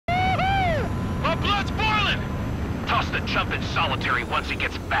Toss the chump in solitary once he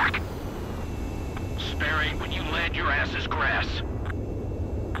gets back. Sperry, when you land, your ass is grass.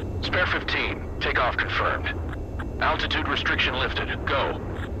 Spare 15. Takeoff confirmed. Altitude restriction lifted. Go.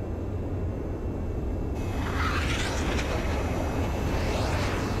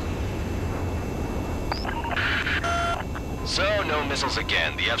 So, no missiles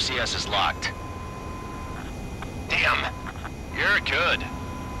again. The FCS is locked. Damn. You're good.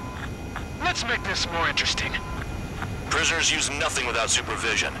 Let's make this more interesting. Prisoners use nothing without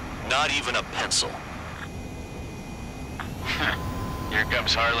supervision. Not even a pencil. Here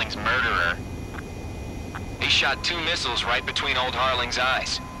comes Harling's murderer. He shot 2 missiles right between old Harling's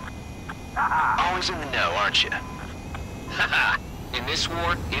eyes. Always in the know, aren't you? Haha. In this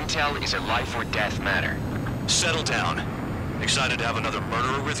war, intel is a life or death matter. Settle down. Excited to have another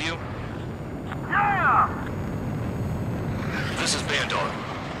murderer with you? Yeah! This is Bandar.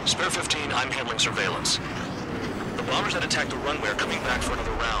 Spare 15, I'm handling surveillance. The bombers that attacked the runway are coming back for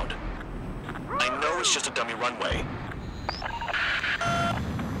another round. I know it's just a dummy runway.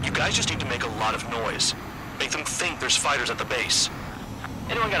 You guys just need to make a lot of noise. Make them think there's fighters at the base.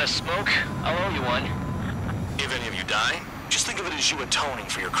 Anyone got a smoke? I'll owe you one. If any of you die, just think of it as you atoning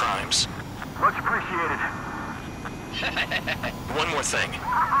for your crimes. Much appreciated. One more thing.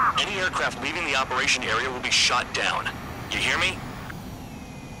 Any aircraft leaving the operation area will be shot down. You hear me?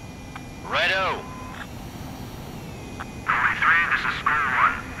 Righto. 43, this is Skull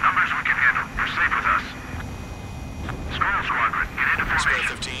 1. Numbers we can handle. You're safe with us. Skull Squadron, get into Spare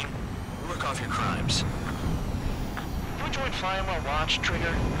formation. 15, work off your crimes. Can we join flying while watch,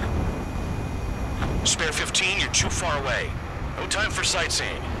 Trigger? Spare 15, you're too far away. No time for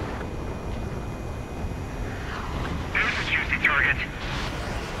sightseeing. There's a juicy target.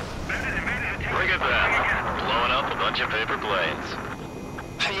 Look at that. Blowing up a bunch of paper planes.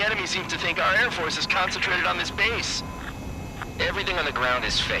 The enemy seems to think our Air Force is concentrated on this base. Everything on the ground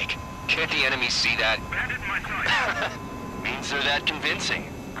is fake. Can't the enemy see that? Bandit in my sight. Means they're that convincing.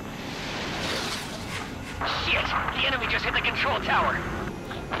 Shit! The enemy just hit the control tower.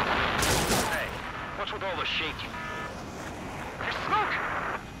 Hey, what's with all the shaking? There's smoke!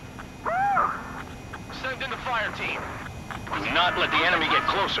 Woo! Send in the fire team. Do not let the enemy get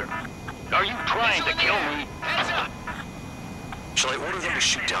closer. Are you trying to kill me? Heads up! Shall I order them to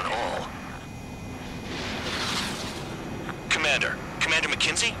shoot down all? Commander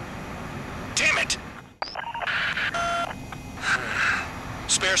McKenzie? Damn it!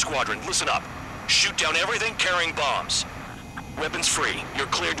 Spare squadron, listen up. Shoot down everything carrying bombs. Weapons free. You're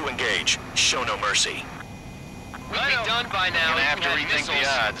cleared to engage. Show no mercy. We'd be done by now. Gonna have to if we had rethink the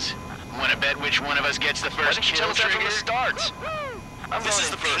missiles. odds. Want to bet which one of us gets the Why first didn't you tell kill us that from trigger? the start? I'm This going is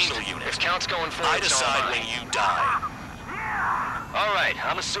in the first. penal unit. If count's going forward, I it's all decide mine. when you die. All right,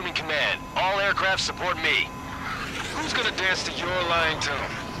 I'm assuming command. All aircraft support me. Who's gonna dance to your lying tune?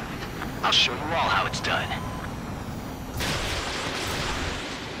 I'll show you all how it's done.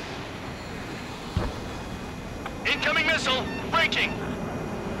 Incoming missile! Breaking!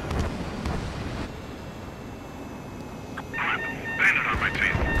 Bandit on my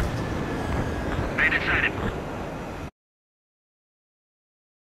team. Bandit sighted.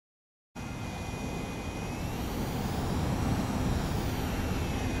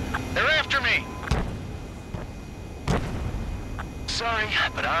 They're after me! Sorry,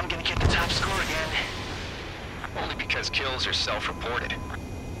 but I'm gonna get the top score again. Only because kills are self-reported.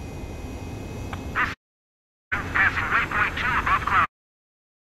 Passing waypoint 2 above cloud.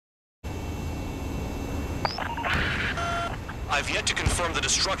 I've yet to confirm the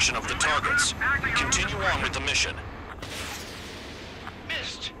destruction of the targets. Continue on with the mission.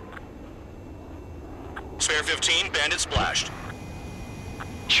 Missed! Spare 15, bandit splashed.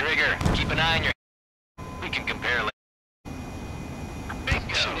 Trigger, keep an eye on your... We can compare later.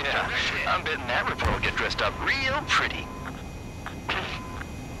 Bingo! Yeah, I'm betting that report will get dressed up real pretty.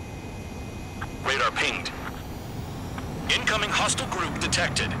 Radar pinged. Incoming hostile group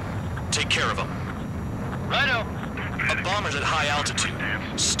detected. Take care of them. Righto! A bomber's at high altitude.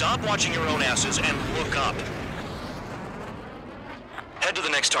 Stop watching your own asses and look up. Head to the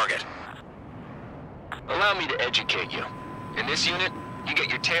next target. Allow me to educate you. In this unit, you get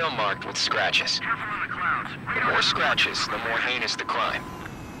your tail marked with scratches. Careful on the clouds. The more scratches, the more heinous the crime.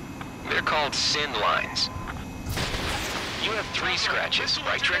 They're called sin lines. You have 3 scratches,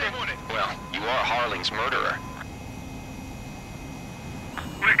 right, Trigger? Well, you are Harling's murderer.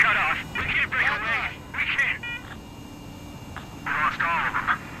 We're cut off. We can't break away. We can't. We lost all of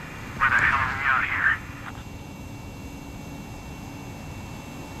them. Where the hell are we out here?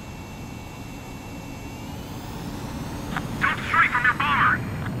 Don't stray from your bomber!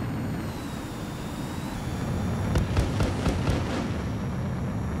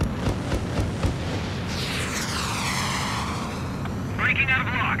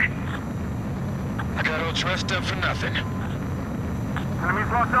 rest up for nothing. Enemies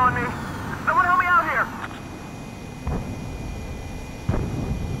locked on me. Someone help me out here!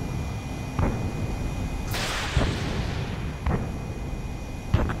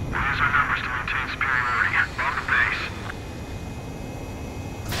 Use our numbers to maintain superiority. Bomb the base.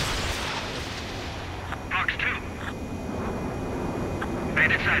 Box 2.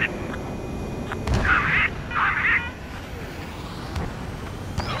 Bandit sighted. I'm hit!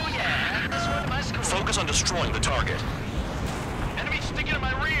 Oh yeah, that's one of my schools. Focus on destroying the target. Enemy sticking in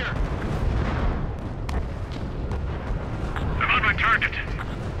my rear! I'm on my target.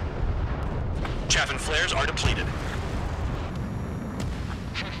 Chaff and flares are depleted.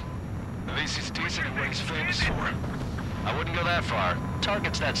 At least he's decent at what he's famous for. I wouldn't go that far.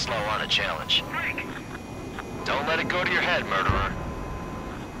 Target's that slow on a challenge. Break! Don't let it go to your head, murderer.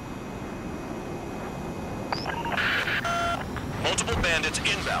 Multiple bandits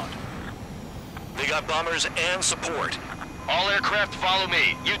inbound. They got bombers and support. All aircraft follow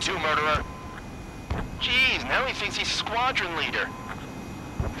me. You too, murderer. Jeez, now he thinks he's squadron leader.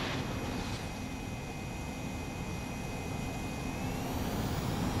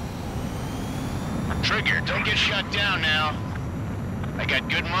 Trigger, don't get shut down now. I got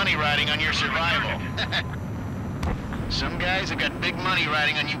good money riding on your survival. Some guys have got big money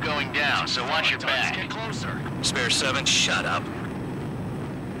riding on you going down, so watch your back. Get closer. Spare 7, shut up.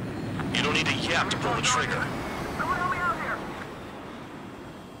 You don't need a yap to pull the trigger. Someone help me out here!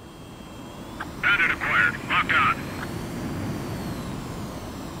 Bandit acquired. Locked on.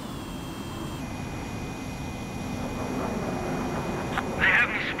 They have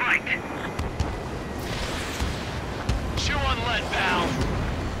me spiked. Chew on lead, pal.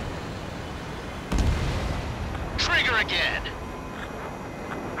 Trigger again.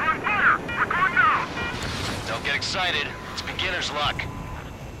 We're on fire! We're going down! Don't get excited. It's beginner's luck.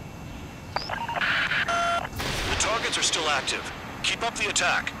 The targets are still active. Keep up the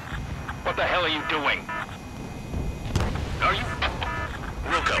attack. What the hell are you doing? Are you...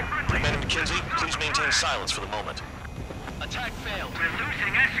 Wilco, Man and McKenzie, please maintain silence for the moment. Attack failed. We're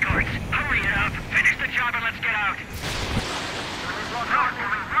losing escorts. Hurry it up. Finish the job and let's get out. Enemies locked on me.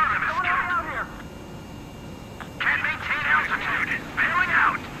 Someone help me out here! Can't maintain altitude. Bailing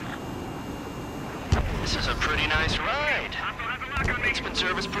out. This is a pretty nice ride. I'm gonna have a lock on me. Instant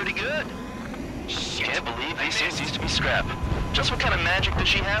service pretty good. Can't believe these things used to be scrap. Just what kind of magic does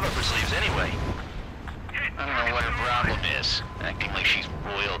she have up her sleeves anyway? I don't know what her problem is. Acting like she's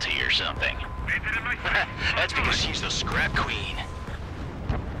royalty or something. Bandit in my sight. That's because she's the scrap queen.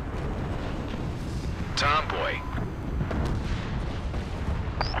 Tomboy.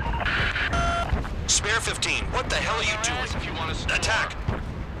 Spare 15, what the hell are you doing? If you want to Attack!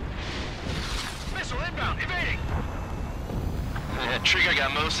 Missile inbound, evading! Trigger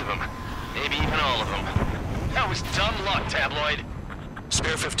got most of them. Maybe even all of them. That was dumb luck, Tabloid.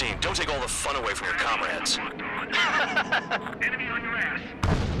 Spare 15, don't take all the fun away from your comrades. Enemy on your ass.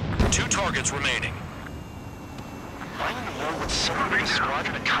 2 targets remaining. Why in the world would someone bring a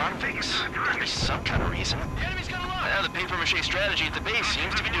squadron of convicts? There'd be some kind of reason. The enemy's got a lot. Now the papier-mâché strategy at the base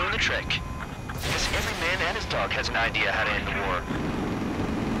seems to be doing the trick. Guess every man and his dog has an idea how to end the war.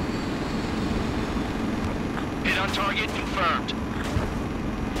 Hit on target confirmed.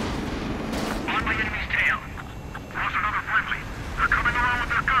 On my enemy's tail. Lost another friendly. They're coming around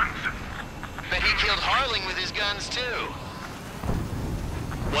with their guns. Bet he killed Harling with his guns too.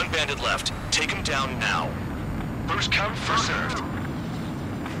 1 bandit left. Take him down now. First come, first served.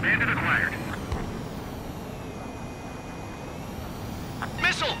 Bandit acquired.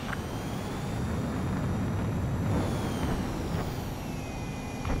 Missile!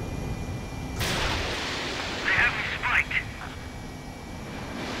 They have me spiked.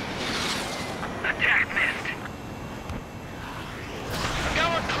 Attack missed. I've got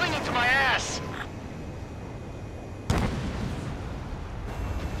one clinging to my ass!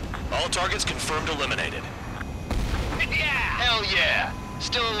 All targets confirmed eliminated. Yeah! Hell yeah!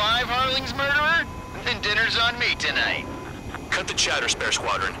 Still alive, Harling's murderer? Then dinner's on me tonight. Cut the chatter, Spare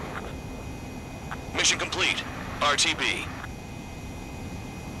Squadron. Mission complete. RTB.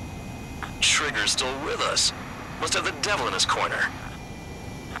 Trigger's still with us. Must have the devil in his corner.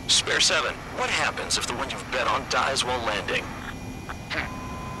 Spare 7, what happens if the one you've bet on dies while landing?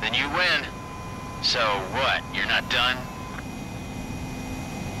 Then you win. So what, you're not done?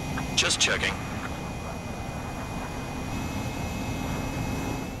 Just checking.